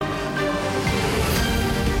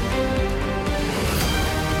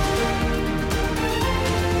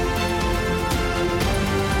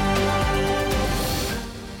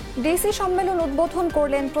DC সম্মেলন উদ্বোধন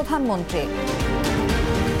করলেন প্রধানমন্ত্রী।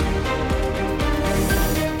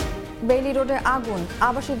 বেইলি রোডে আগুন,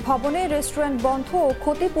 আবাসিক ভবনে রেস্টুরেন্ট বন্ধ ও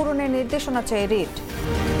ক্ষতিপূরণের নির্দেশনা চেয়ে রিট।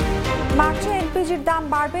 মার্চে এলপিজির দাম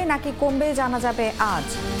বাড়বে নাকি কমবে জানা যাবে আজ।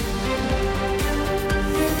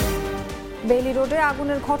 বেইলি রোডে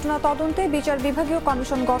আগুনের ঘটনা তদন্তে বিচার বিভাগীয়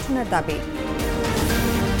কমিশন গঠনের দাবি।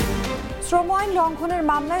 শ্রম আইন লঙ্ঘনের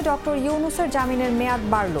মামলায় ডক্টর ইউনূসের জামিনের মেয়াদ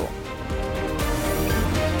বাড়ল।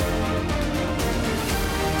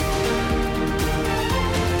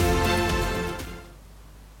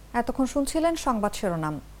 এতক্ষণ শুনছিলেন সংবাদ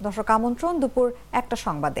শিরোনাম। দর্শক, আমন্ত্রণ দুপুর 1টা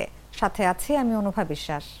সংবাদে। সাথে আছি আমি অনুভা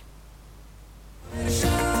বিশ্বাস।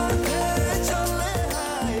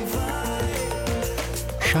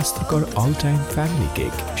 স্বাস্থ্যকর অল টাইম ফ্যামিলি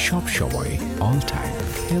কেক, সব সময় অল টাইম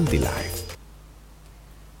হেলদি লাইফ।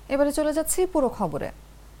 এবারে চলে যাচ্ছি পুরো খবরে।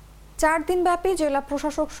 4 দিনব্যাপী জেলা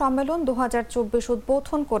প্রশাসক সম্মেলন 2024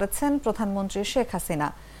 উদ্বোধন করেছেন প্রধানমন্ত্রী শেখ হাসিনা।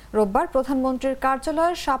 রোববার প্রধানমন্ত্রীর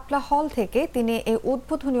কার্যালয়ের শাপলা হল থেকে তিনি এই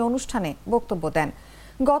উদ্বোধনী অনুষ্ঠানে বক্তব্য দেন।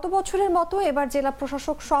 গত বছরের মতো এবার জেলা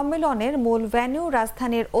প্রশাসক সম্মেলনের মূল ভেন্যু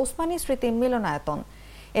রাজধানীর ওসমানী স্মৃতি মিলনায়তন।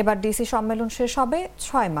 এবার ডিসি সম্মেলন শেষ হবে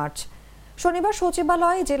 6 মার্চ। শনিবার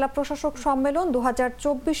সচিবালয়ে জেলা প্রশাসক সম্মেলন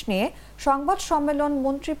 2024 নিয়ে সংবাদ সম্মেলন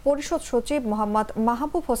মন্ত্রী পরিষদ সচিব মোহাম্মদ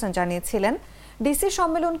মাহবুব হোসেন জানিয়েছিলেন, ডিসি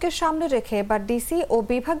সম্মেলনকে সামনে রেখে এবার ডিসি ও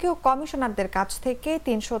বিভাগীয় কমিশনারদের কাছ থেকে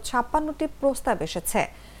 356টি প্রস্তাব এসেছে।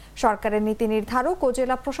 সরকারের নীতি নির্ধারক ও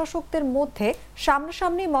জেলা প্রশাসকদের মধ্যে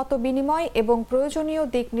সামনাসামনি মত বিনিময় এবং প্রয়োজনীয়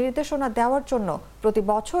দিক নির্দেশনা দেওয়ার জন্য প্রতি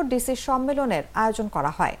বছর ডিসি সম্মেলনের আয়োজন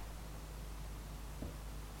করা হয়।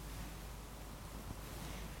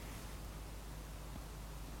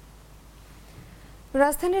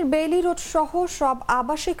 রাজধানীর বেইলি রোড সহ সব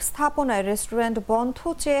আবাসিক স্থাপনায় রেস্টুরেন্ট বন্ধ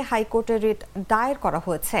চেয়ে হাইকোর্টে রিট দায়ের করা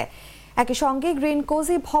হয়েছে। একই সঙ্গে গ্রিন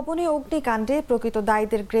কোজি ভবনে অগ্নিকাণ্ডে প্রকৃত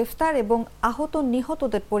দায়ীদের গ্রেফতার এবং আহত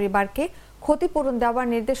নিহতদের পরিবারকে ক্ষতিপূরণ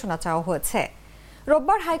দেওয়ার নির্দেশনা চাওয়া হয়েছে।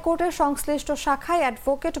 রোববার হাইকোর্টের সংশ্লিষ্ট শাখায়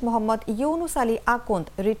অ্যাডভোকেট মোহাম্মদ ইউনুস আলী আকন্দ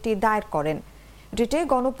রিটটি দায়ের করেন। রিটে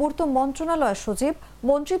গণপূর্ত মন্ত্রণালয়ের সচিব,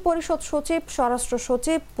 মন্ত্রী পরিষদ সচিব, স্বরাষ্ট্র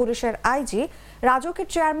সচিব, পুলিশের আইজি, রাজউকের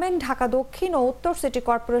চেয়ারম্যান, ঢাকা দক্ষিণ ও উত্তর সিটি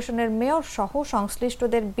কর্পোরেশনের মেয়র সহ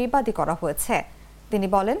সংশ্লিষ্টদের বিবাদী করা হয়েছে। তিনি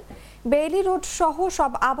বলেন, বেইলি রোড সহ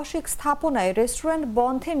সব আবাসিক স্থাপনায় রেস্টুরেন্ট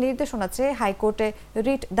বন্ধের নির্দেশনা চেয়ে হাইকোর্টে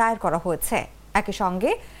রিট দায়ের করা হয়েছে। একই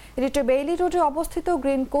সঙ্গে রিটে বেইলি রোডে অবস্থিত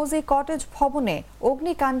গ্রিন কোজি কটেজ ভবনে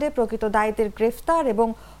অগ্নিকাণ্ডে প্রকৃত দায়ীদের গ্রেফতার এবং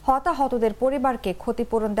হতাহতদের পরিবারকে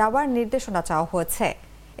ক্ষতিপূরণ দেওয়ার নির্দেশনা চাওয়া হয়েছে।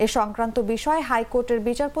 এ সংক্রান্ত বিষয়ে হাইকোর্টের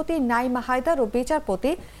বিচারপতি নাইমা হায়দার ও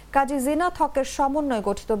বিচারপতি কাজী জিনাত হকের সমন্বয়ে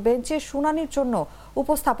গঠিত বেঞ্চে শুনানির জন্য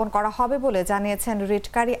উপস্থাপন করা হবে বলে জানিয়েছেন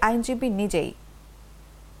রিটকারী আইনজীবী নিজেই।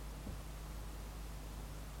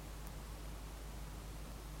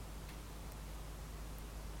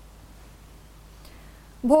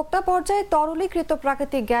 ভোক্তা পর্যায়ে তরলীকৃত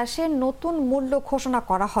প্রাকৃতিক গ্যাসের নতুন মূল্য ঘোষণা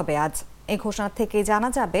করা হবে আজ। এই ঘোষণা থেকে জানা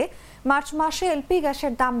যাবে মার্চ মাসে এলপি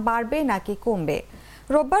গ্যাসের দাম বাড়বে নাকি কমবে।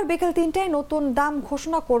 রোববার বিকেল 3টায় নতুন দাম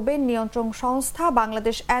ঘোষণা করবে নিয়ন্ত্রণ সংস্থা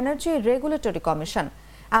বাংলাদেশ এনার্জি রেগুলেটরি কমিশন।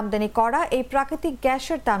 আমদানি করা এই প্রাকৃতিক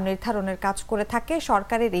গ্যাসের দাম নির্ধারণের কাজ করে থাকে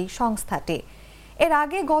সরকারের এই সংস্থাটি। এর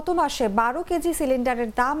আগে গত মাসে 12 কেজি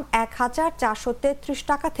সিলিন্ডারের দাম 1433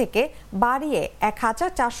 টাকা থেকে বাড়িয়ে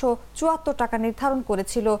 1474 টাকা নির্ধারণ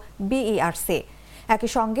করেছিল বিইআরসি। একই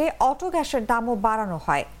সঙ্গে অটো গ্যাসের দামও বাড়ানো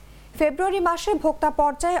হয়। ফেব্রুয়ারি মাসে ভোক্তা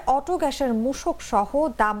পর্যায়ে অটো গ্যাসের মূসক সহ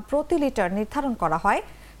দাম প্রতি লিটার নির্ধারণ করা হয়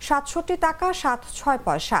 67 টাকা 76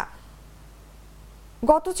 পয়সা।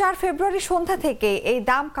 গত 4 ফেব্রুয়ারি সন্ধ্যা থেকে এই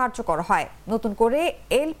দাম কার্যকর হয়। নতুন করে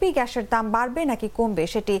এলপি গ্যাসের দাম বাড়বে নাকি কমবে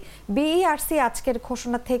সেটি বিইআরসি আজকের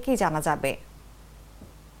ঘোষণা থেকেই জানা যাবে।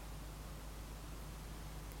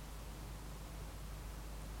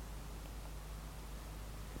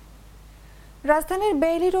 রাজধানীর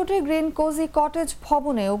বেইলি রোডে গ্রিন কোজি কটেজ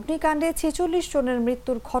ভবনে অগ্নিকাণ্ডে 46 জনের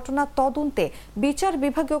মৃত্যুর ঘটনা তদন্তে বিচার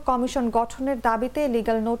বিভাগীয় কমিশন গঠনের দাবিতে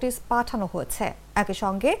লিগ্যাল নোটিশ পাঠানো হয়েছে। একই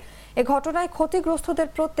সঙ্গে এ ঘটনায় ক্ষতিগ্রস্তদের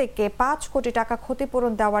প্রত্যেককে 5 কোটি টাকা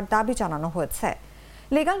ক্ষতিপূরণ দেওয়ার দাবি জানানো হয়েছে।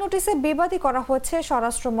 লিগ্যাল নোটিশে বিবাদী করা হয়েছে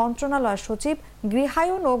স্বরাষ্ট্র মন্ত্রণালয়ের সচিব,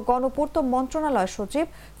 গৃহায়ন ও গণপূর্ত মন্ত্রণালয়ের সচিব,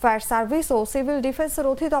 ফায়ার সার্ভিস ও সিভিল ডিফেন্সের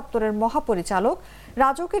অধিদপ্তরের মহাপরিচালক,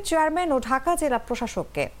 রাজউকের চেয়ারম্যান ও ঢাকা জেলা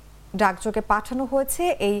প্রশাসককে। ডাকযোগে পাঠানো হয়েছে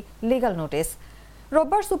এই লিগ্যাল নোটিশ।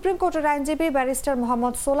 রোববার সুপ্রিম কোর্টের আইনজীবী ব্যারিস্টার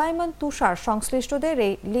মোহাম্মদ সোলাইমান তুষার সংশ্লিষ্টদের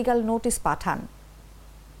এই লিগ্যাল নোটিশ পাঠান।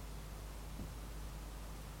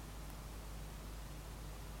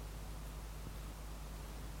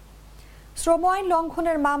 শ্রম আইন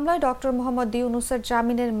লঙ্ঘনের মামলায় ডক্টর মোহাম্মদ ইউনূসের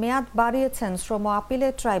জামিনের মেয়াদ বাড়িয়েছেন শ্রম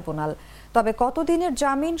আপিলের ট্রাইব্যুনাল। তবে কতদিনের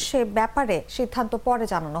জামিন সে ব্যাপারে সিদ্ধান্ত পরে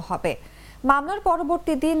জানানো হবে। মামলার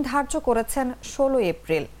পরবর্তী দিন ধার্য করেছেন 16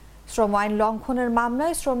 এপ্রিল। শ্রম আইন লঙ্ঘনের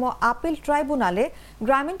মামলায় শ্রম আপিল ট্রাইব্যুনালে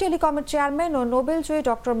গ্রামীণ টেলিকমের চেয়ারম্যান ও নোবেলজয়ী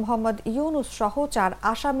ডক্টর মোহাম্মদ ইউনুস সহ 4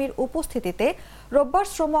 আসামির উপস্থিতিতে রোববার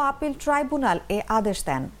শ্রম আপিল ট্রাইব্যুনাল এ আদেশ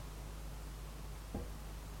দেন।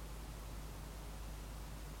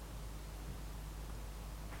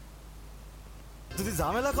 যদি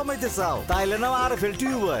ঝামেলা কমাইতে চাও তাইলে নাও আরএফএল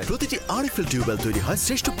টিউবওয়েল। প্রতিটি আরএফএল টিউবওয়েল তৈরি হয়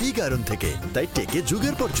শ্রেষ্ঠ পিগ আয়রন থেকে, তাই টেকে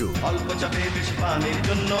যুগের পর যুগ। অল্প চাপে বেশি পানির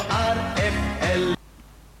জন্য আরএফএল।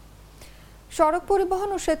 সড়ক পরিবহন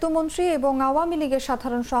ও সেতু মন্ত্রী এবং আওয়ামী লীগের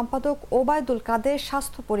সাধারণ সম্পাদক ওবায়দুল কাদের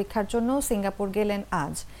স্বাস্থ্য পরীক্ষার জন্য সিঙ্গাপুর গেলেন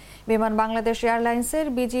আজ। বিমান বাংলাদেশ এয়ারলাইন্সের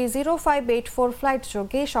BG0584 ফ্লাইট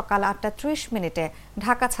যোগে সকাল 8:30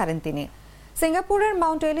 ঢাকা ছাড়েন তিনি। সিঙ্গাপুরের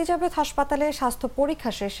মাউন্ট এলিজাবেথ হাসপাতালে স্বাস্থ্য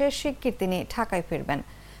পরীক্ষা শেষে শিগগির তিনি ঢাকায় ফিরবেন।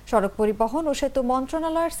 সড়ক পরিবহন ও সেতু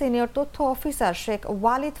মন্ত্রণালয়ের সিনিয়র তথ্য অফিসার শেখ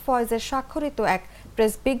ওয়ালিদ ফয়েজের স্বাক্ষরিত এক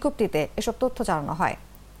প্রেস বিজ্ঞপ্তিতে এসব তথ্য জানানো হয়।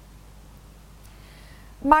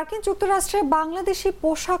 মার্কিন যুক্তরাষ্ট্রে বাংলাদেশি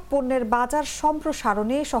পোশাক পণ্যের বাজার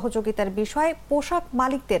সম্প্রসারণে সহযোগিতার বিষয়ে পোশাক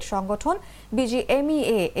মালিকদের সংগঠন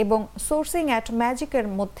BGMEA এবং সোর্সিং অ্যাট ম্যাজিকের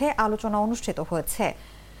মধ্যে আলোচনা অনুষ্ঠিত হয়েছে।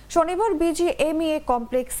 শনিবার BGMEA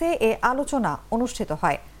কমপ্লেক্সে এ আলোচনা অনুষ্ঠিত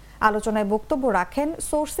হয়। আলোচনায় বক্তব্য রাখেন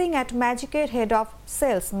সোর্সিং অ্যাট ম্যাজিকের head of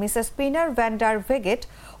sales Mrs Pinar Vander Vegt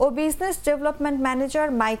ও business development manager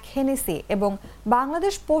Mike Hennessy এবং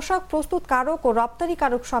বাংলাদেশ পোশাক প্রস্তুতকারক ও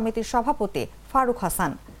রপ্তানিকারক সমিতির সভাপতি ফারুক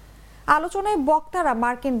হাসান। আলোচনায় বক্তারা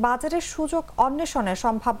মার্কিন বাজারের সুযোগ অন্বেষণে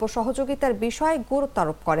সম্ভাব্য সহযোগিতার বিষয়ে গুরুত্ব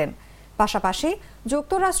আরোপ করেন। পাশাপাশি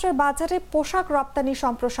যুক্তরাষ্ট্রের বাজারে পোশাক রপ্তানি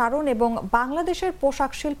সম্প্রসারণ এবং বাংলাদেশের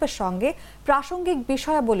পোশাক শিল্পের সঙ্গে প্রাসঙ্গিক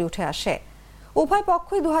বিষয়াবলী উঠে আসে। উভয়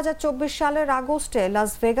পক্ষই 2024 সালের আগস্টে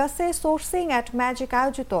লাস ভেগাসে সোর্সিং অ্যাট ম্যাজিক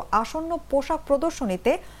আয়োজিত আসন্ন পোশাক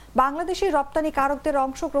প্রদর্শনীতে বাংলাদেশি রপ্তানিকারকদের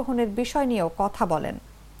অংশগ্রহণের বিষয় নিয়েও কথা বলেন।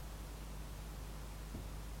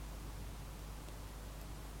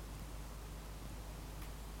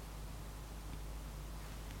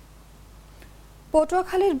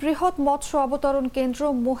 পটুয়াখালীর বৃহৎ মৎস্য অবতরণ কেন্দ্র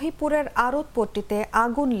মহিপুরের আড়তপট্টিতে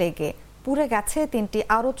আগুন লেগে পুড়ে গেছে 3টি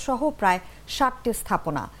আড়ত সহ প্রায় 60টি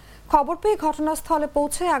স্থাপনা। খবর পেয়ে ঘটনাস্থলে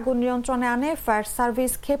পৌঁছে আগুন নিয়ন্ত্রণে আনে ফায়ার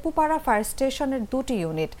সার্ভিস খেপুপাড়া ফায়ার স্টেশনের 2টি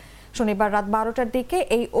ইউনিট। শনিবার রাত 12টার দিকে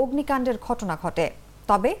এই অগ্নিকাণ্ডের ঘটনা ঘটে।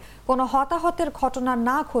 তবে কোনো হতাহতের ঘটনা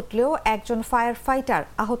না ঘটলেও একজন ফায়ার ফাইটার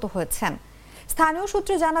আহত হয়েছেন। স্থানীয়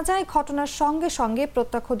সূত্রে জানা যায়, ঘটনার সঙ্গে সঙ্গে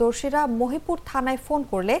প্রত্যক্ষদর্শীরা মহিপুর থানায় ফোন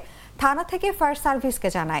করলে থানা থেকে ফায়ার সার্ভিসকে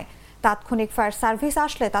জানায়। তাৎক্ষণিক ফায়ার সার্ভিস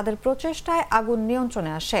আসলে তাদের প্রচেষ্টায় আগুন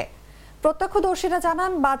নিয়ন্ত্রণে আসে। প্রত্যক্ষদর্শীরা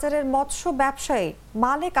জানান, বাজারের মৎস্য ব্যবসায়ী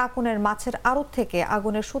মালেক আকুনের মাছের আড়ত থেকে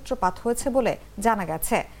আগুনের সূত্রপাত হয়েছে বলে জানা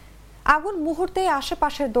গেছে। আগুন মুহূর্তেই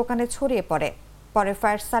আশেপাশের দোকানে ছড়িয়ে পড়ে। পরে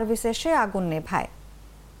ফায়ার সার্ভিস এসে আগুন নেভায়।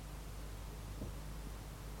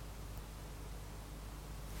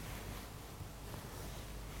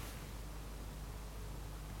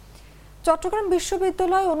 চট্টগ্রাম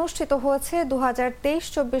বিশ্ববিদ্যালয়ে অনুষ্ঠিত হয়েছে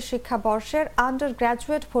 2023-24 শিক্ষাবর্ষের আন্ডার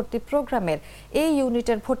গ্র্যাজুয়েট ভর্তি প্রোগ্রামের এই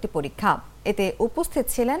ইউনিটের ভর্তি পরীক্ষা। এতে উপস্থিত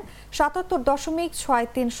ছিলেন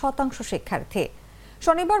 77.63% শিক্ষার্থী।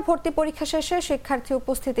 শনিবার ভর্তি পরীক্ষা শেষে শিক্ষার্থী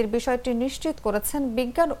উপস্থিতির বিষয়টি নিশ্চিত করেছেন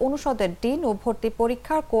বিজ্ঞান অনুষদের ডিন ও ভর্তি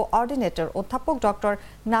পরীক্ষার কোঅর্ডিনেটর অধ্যাপক ডক্টর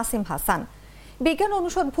নাসিম হাসান। বিজ্ঞান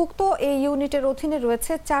অনুষদভুক্ত এই ইউনিটের অধীনে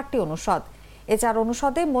রয়েছে 4টি অনুষদ। এ 4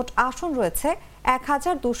 অনুষদে মোট আসন রয়েছে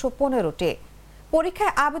 1215টি।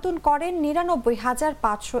 পরীক্ষায় আবেদন করেন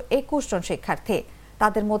 99,521 জন শিক্ষার্থী।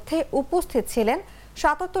 তাদের মধ্যে উপস্থিত ছিলেন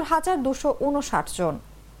 77,259 জন।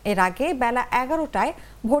 এর আগে বেলা 11টায়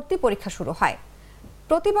ভর্তি পরীক্ষা শুরু হয়।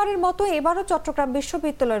 প্রতিবারের মতো এবারও চট্টগ্রাম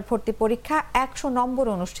বিশ্ববিদ্যালয়ের ভর্তি পরীক্ষা 100 নম্বর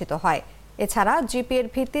অনুষ্ঠিত হয়। এছাড়া জিপিএর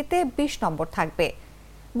ভিত্তিতে 20 নম্বর থাকবে।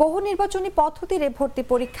 বহু নির্বাচনী পদ্ধতির এই ভর্তি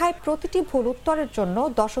পরীক্ষায় প্রতিটি ভুল উত্তরের জন্য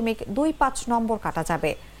 0.25 নম্বর কাটা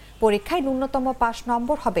যাবে। পরীক্ষায় ন্যূনতম পাস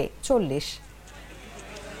নম্বর হবে 40।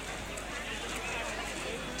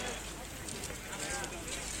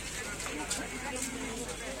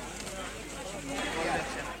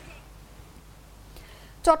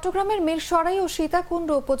 চট্টগ্রামের মিরসরাই ও সীতাকুণ্ড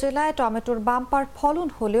উপজেলায় টমেটোর বাম্পার ফলন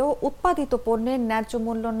হলেও উৎপাদিত পণ্যের ন্যায্য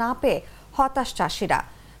মূল্য না পেয়ে হতাশ চাষিরা।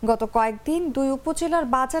 গত কয়েকদিন 2 উপজেলার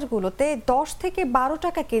বাজারগুলোতে 10 থেকে 12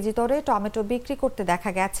 টাকা কেজি দরে টমেটো বিক্রি করতে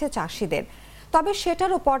দেখা গেছে চাষিদের। তবে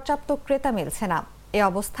সেটারও পর্যাপ্ত ক্রেতা মিলছে না। এ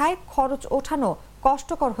অবস্থায় খরচ ওঠানো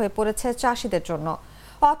কষ্টকর হয়ে পড়েছে চাষিদের জন্য।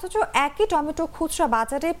 অথচ একই টমেটো খুচরা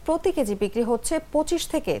বাজারে প্রতি কেজি বিক্রি হচ্ছে 25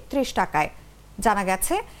 থেকে 30 টাকায়। জানা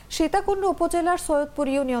গেছে, সীতাকুণ্ড উপজেলার সৈয়দপুর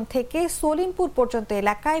ইউনিয়ন থেকে সলিমপুর পর্যন্ত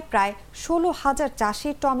এলাকায় প্রায় 16,000 চাষি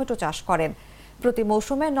টমেটো চাষ করেন। প্রতি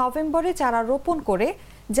মৌসুমে নভেম্বরে চারা রোপণ করে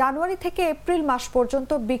জানুয়ারি থেকে এপ্রিল মাস পর্যন্ত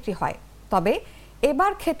বিক্রি হয়। তবে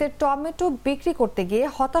এবার ক্ষেতের টমেটো বিক্রি করতে গিয়ে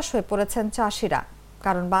হতাশ হয়ে পড়েছেন চাষিরা,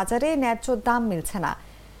 কারণ বাজারে ন্যায্য দাম মিলছে না।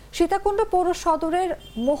 সীতাকুণ্ড পৌর সদরের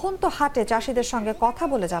মোহন্ত হাটে চাষিদের সঙ্গে কথা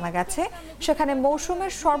বলে জানা গেছে, সেখানে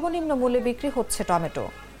মৌসুমের সর্বনিম্ন মূল্যে বিক্রি হচ্ছে টমেটো।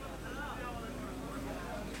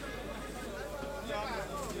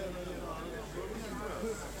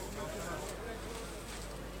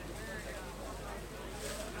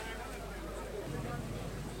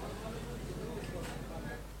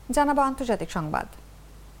 জানাবো আন্তর্জাতিক সংবাদ।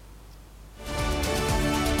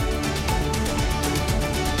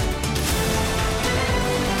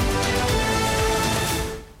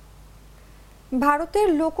 ভারতের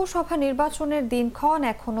লোকসভা নির্বাচনের দিনক্ষণ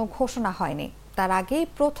এখনো ঘোষণা হয়নি। তার আগেই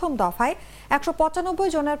প্রথম দফায় 195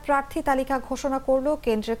 জনের প্রার্থী তালিকা ঘোষণা করল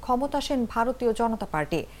কেন্দ্রের ক্ষমতাসীন ভারতীয় জনতা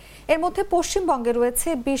পার্টি। এর মধ্যে পশ্চিমবঙ্গে রয়েছে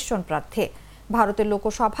 20 জন প্রার্থী। ভারতের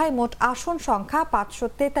লোকসভায় মোট আসন সংখ্যা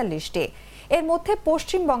 543টি। এর মধ্যে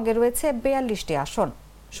পশ্চিমবঙ্গে রয়েছে 42টি আসন।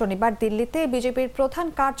 শনিবার দিল্লিতে বিজেপির প্রধান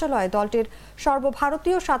কার্যালয়ে দলটির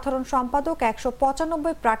সর্বভারতীয় সাধারণ সম্পাদক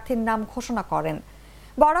 195 প্রার্থীর নাম ঘোষণা করেন।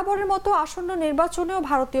 বরাবরের মতো আসন্ন নির্বাচনেও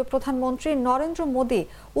ভারতীয় প্রধানমন্ত্রী নরেন্দ্র মোদী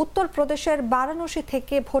উত্তরপ্রদেশের বারাণসী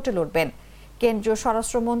থেকে ভোটে লড়বেন। কেন্দ্রীয়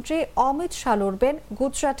স্বরাষ্ট্রমন্ত্রী অমিত শাহ লড়বেন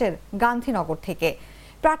গুজরাটের গান্ধীনগর থেকে।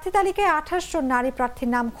 প্রার্থী তালিকায় 28 জন নারী প্রার্থীর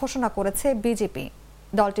নাম ঘোষণা করেছে বিজেপি।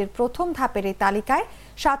 দলটির প্রথম ধাপের এই তালিকায়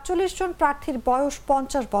 47 জন প্রার্থীর বয়স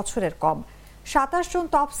 50 বছরের কম। 27 জন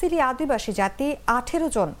তফসিলি আদিবাসী জাতি, 18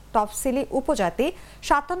 জন তফসিলি উপজাতি,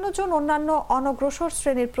 57 জন অন্যান্য অনগ্রসর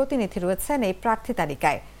শ্রেণীর প্রতিনিধি রয়েছেন এই প্রার্থী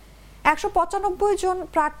তালিকায়। 195 জন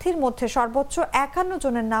প্রার্থীর মধ্যে সর্বোচ্চ 51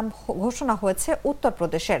 জনের নাম ঘোষণা হয়েছে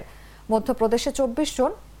উত্তরপ্রদেশের। মধ্যপ্রদেশে 24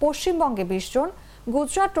 জন, পশ্চিমবঙ্গে 20 জন,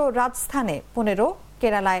 গুজরাট ও রাজস্থানে 15,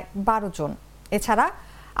 কেরালায় 12 জন। এছাড়া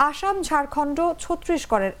আসাম, ঝাড়খণ্ড,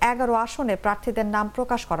 ছত্তিশগড়ের 11 আসনে প্রার্থীদের নাম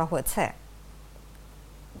প্রকাশ করা হয়েছে।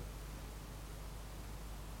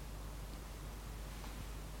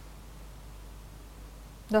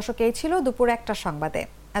 দর্শক, এই ছিল দুপুর 1টার সংবাদে।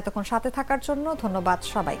 এতক্ষণ সাথে থাকার জন্য ধন্যবাদ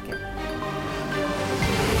সবাইকে।